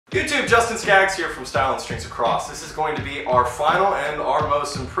YouTube, Justin Skaggs here from Stylinstrings Lacrosse. This is going to be our final and our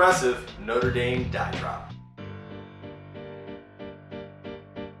most impressive Notre Dame dye drop.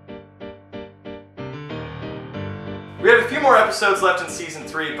 We have a few more episodes left in season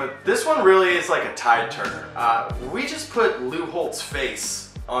 3, but this one really is like a tide turner. We just put Lou Holtz's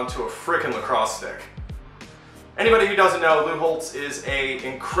face onto a frickin' lacrosse stick. Anybody who doesn't know, Lou Holtz is an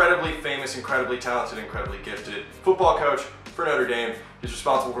incredibly famous, incredibly talented, incredibly gifted football coach for Notre Dame. He's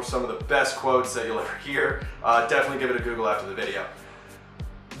responsible for some of the best quotes that you'll ever hear. Definitely give it a Google after the video.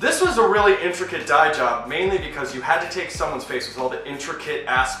 This was a really intricate dye job, mainly because you had to take someone's face with all the intricate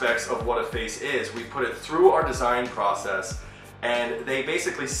aspects of what a face is. We put it through our design process, and they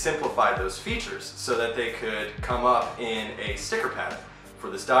basically simplified those features so that they could come up in a sticker pattern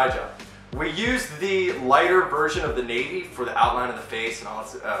for this dye job. We used the lighter version of the navy for the outline of the face and all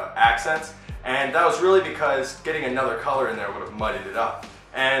its accents, and that was really because getting another color in there would have muddied it up.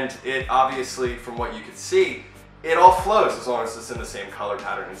 And it obviously, from what you could see, it all flows as long as it's in the same color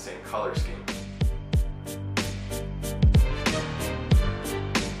pattern and same color scheme.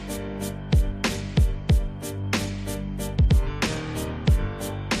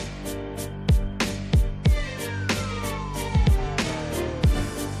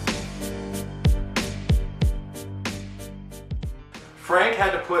 Frank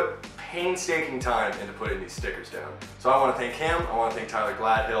had to put painstaking time into putting these stickers down. So I want to thank him, I want to thank Tyler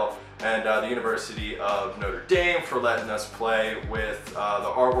Gladhill and the University of Notre Dame for letting us play with the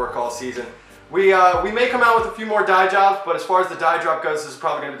artwork all season. We may come out with a few more dye jobs, but as far as the dye drop goes, this is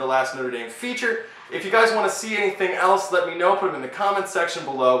probably going to be the last Notre Dame feature. If you guys want to see anything else, let me know. Put them in the comments section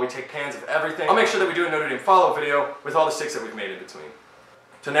below. We take pans of everything. I'll make sure that we do a Notre Dame follow-up video with all the sticks that we've made in between.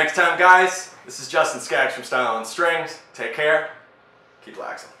 Till next time, guys, this is Justin Skaggs from Stylinstrings. Take care. Keep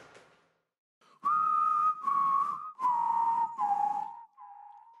laxing.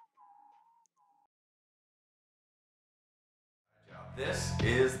 This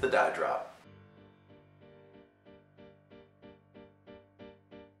is the dye drop.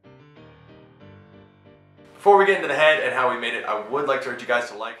 Before we get into the head and how we made it, I would like to urge you guys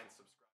to like